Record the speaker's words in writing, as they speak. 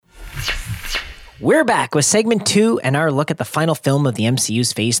We're back with segment 2 and our look at the final film of the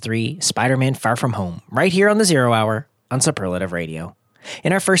MCU's Phase 3, Spider-Man Far From Home, right here on the Zero Hour on Superlative Radio.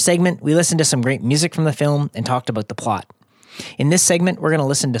 In our first segment, we listened to some great music from the film and talked about the plot. In this segment, we're going to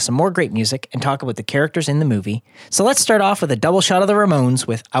listen to some more great music and talk about the characters in the movie. So let's start off with a double shot of the Ramones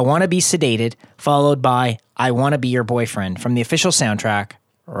with I Wanna Be Sedated, followed by I Wanna Be Your Boyfriend from the official soundtrack,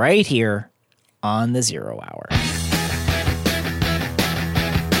 right here on the Zero Hour.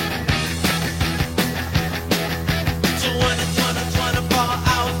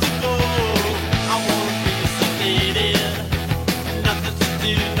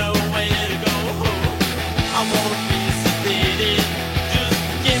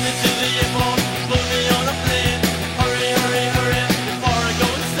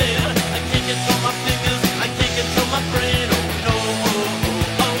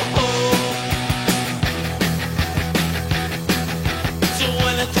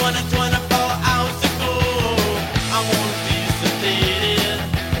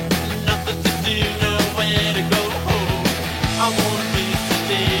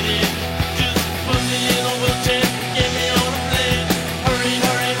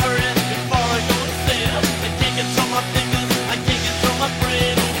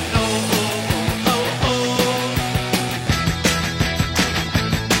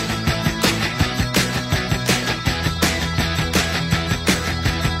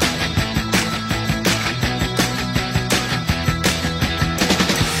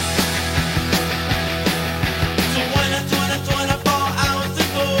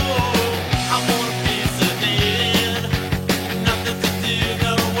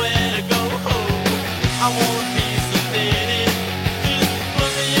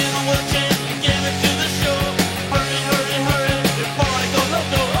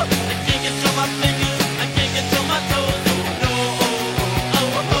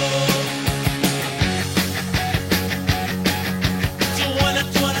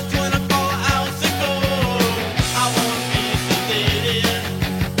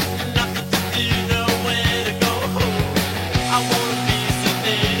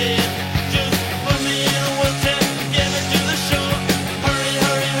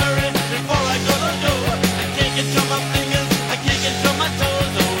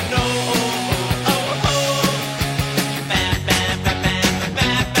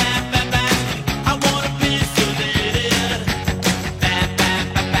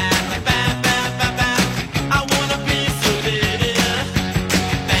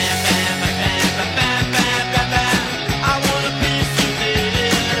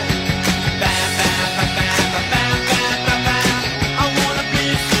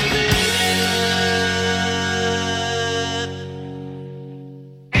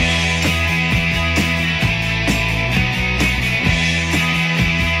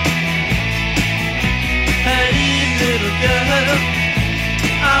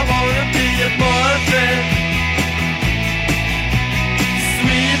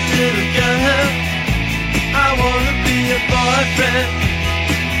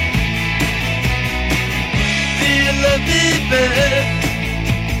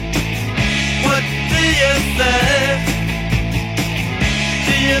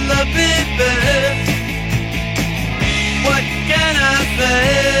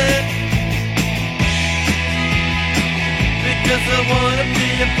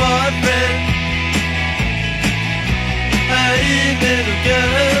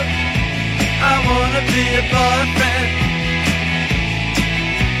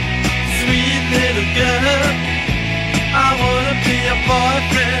 Sweet little girl, I wanna be a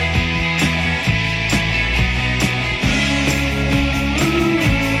boyfriend.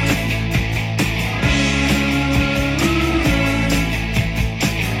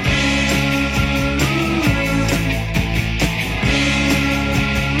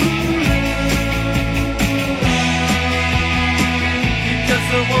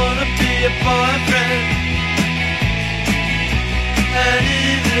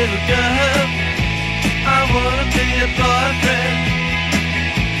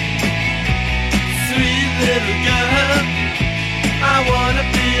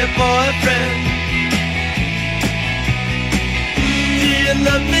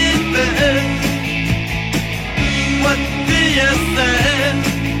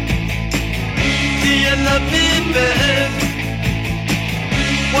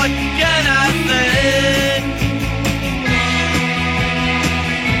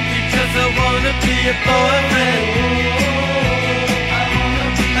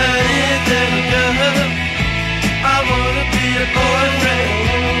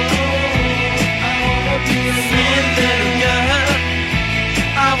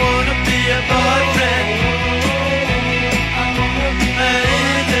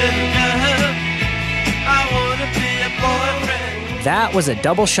 That was a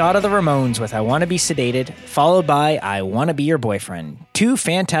double shot of the Ramones with I Wanna Be Sedated, followed by I Wanna Be Your Boyfriend. Two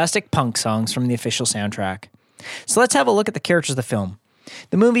fantastic punk songs from the official soundtrack. So let's have a look at the characters of the film.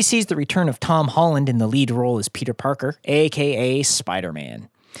 The movie sees the return of Tom Holland in the lead role as Peter Parker, aka Spider-Man.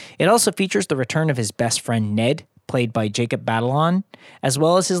 It also features the return of his best friend Ned, played by Jacob Batalon, as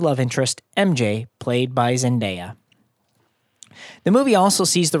well as his love interest MJ, played by Zendaya. The movie also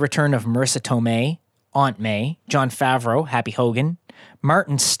sees the return of Marissa Tomei, Aunt May, Jon Favreau, Happy Hogan,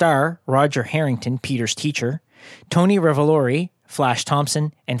 Martin Starr, Roger Harrington, Peter's teacher, Tony Revolori, Flash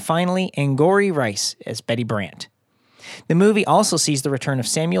Thompson, and finally Angourie Rice as Betty Brant. The movie also sees the return of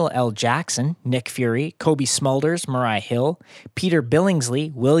Samuel L. Jackson, Nick Fury, Kobe Smulders, Mariah Hill, Peter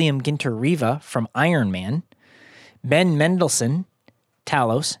Billingsley, William Ginter Riva from Iron Man, Ben Mendelsohn,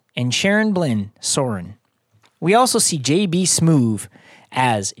 Talos, and Sharon Blynn, Soren. We also see J.B. Smoove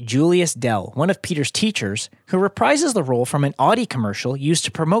as Julius Dell, one of Peter's teachers, who reprises the role from an Audi commercial used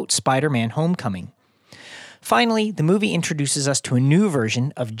to promote Spider-Man Homecoming. Finally, the movie introduces us to a new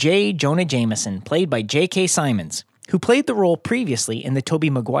version of J. Jonah Jameson, played by J.K. Simmons, who played the role previously in the Tobey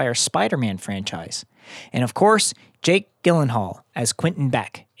Maguire Spider-Man franchise. And of course, Jake Gyllenhaal as Quentin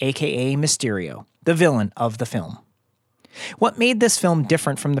Beck, aka Mysterio, the villain of the film. What made this film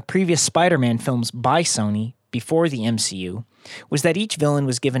different from the previous Spider-Man films by Sony before the MCU was that each villain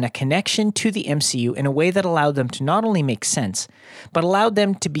was given a connection to the MCU in a way that allowed them to not only make sense, but allowed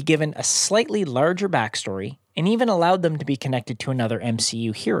them to be given a slightly larger backstory and even allowed them to be connected to another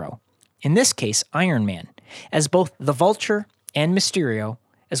MCU hero. In this case, Iron Man, as both the Vulture and Mysterio,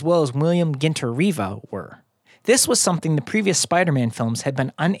 as well as William Ginter Riva were. This was something the previous Spider-Man films had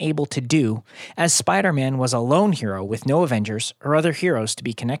been unable to do, as Spider-Man was a lone hero with no Avengers or other heroes to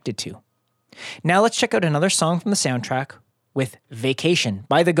be connected to. Now let's check out another song from the soundtrack with Vacation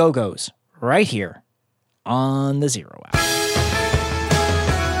by the Go-Go's, right here on the Zero Hour.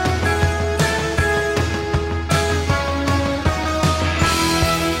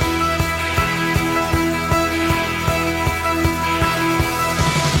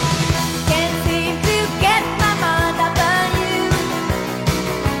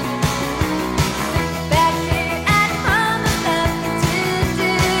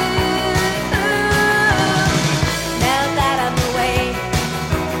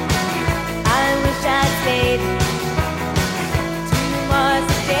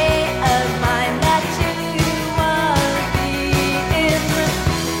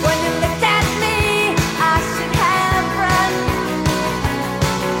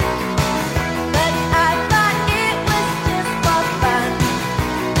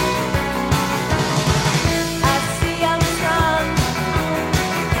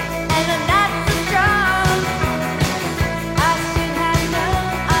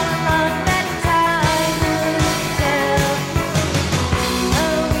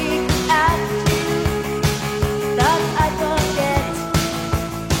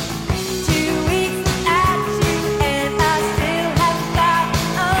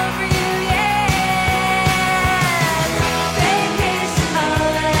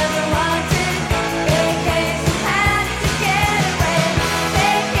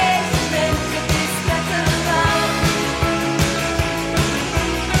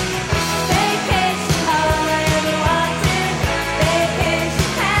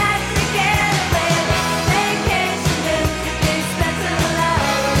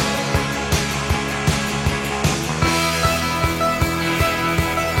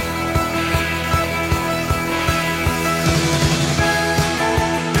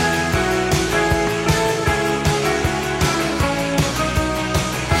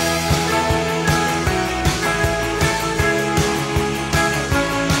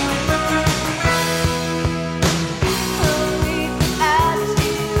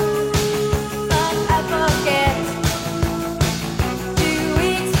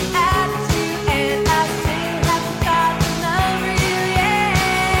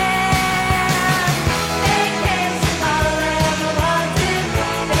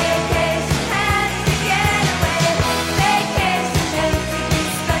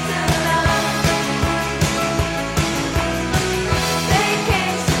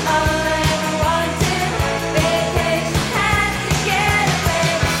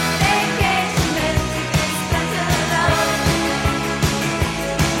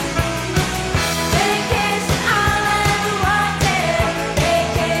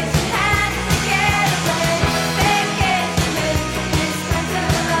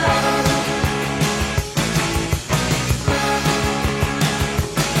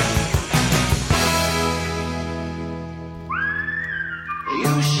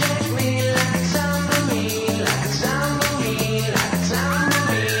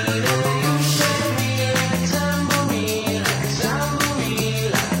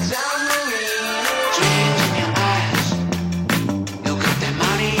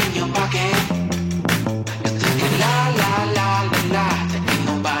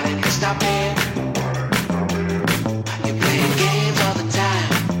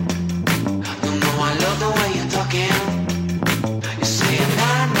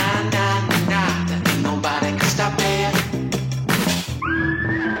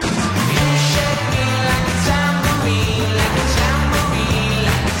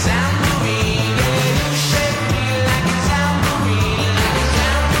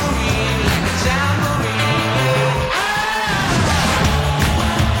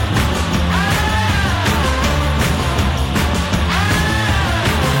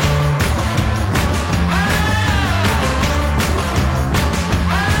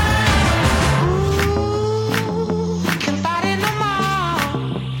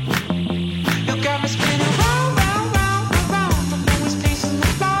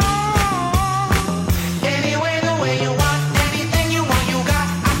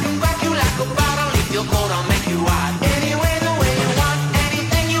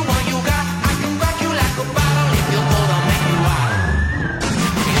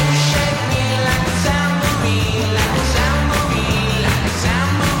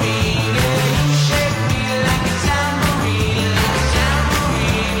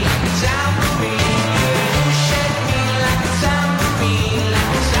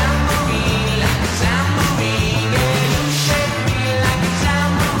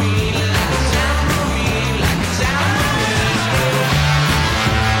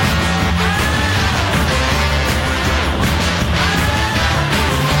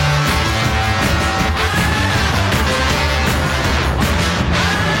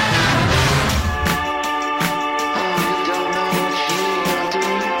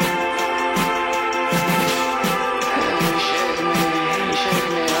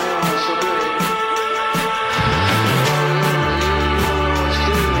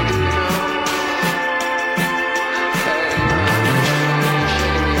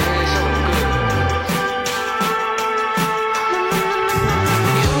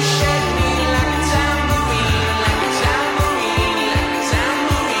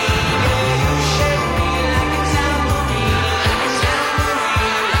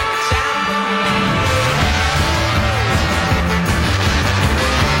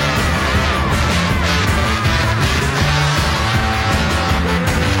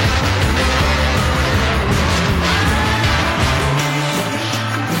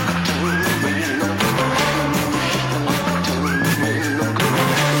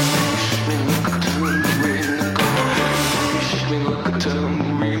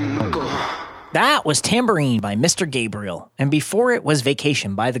 That was Tambourine by Mr. Gabriel, and before it was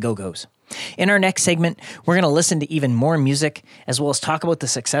Vacation by the Go-Go's. In our next segment, we're going to listen to even more music, as well as talk about the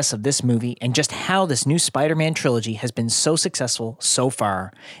success of this movie and just how this new Spider-Man trilogy has been so successful so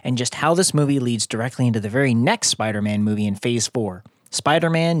far, and just how this movie leads directly into the very next Spider-Man movie in Phase 4,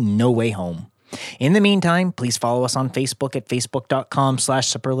 Spider-Man No Way Home. In the meantime, please follow us on Facebook at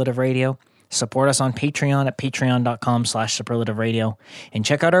facebook.com/superlativeradio. Support us on Patreon at patreon.com/superlativeradio. And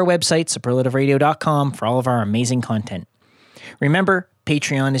check out our website, superlativeradio.com, for all of our amazing content. Remember,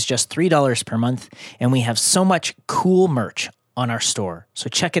 Patreon is just $3 per month, and we have so much cool merch on our store. So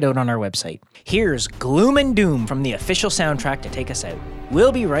check it out on our website. Here's Gloom and Doom from the official soundtrack to take us out.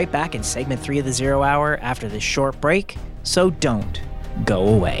 We'll be right back in segment 3 of the Zero Hour after this short break, so don't go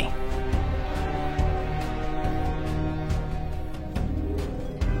away.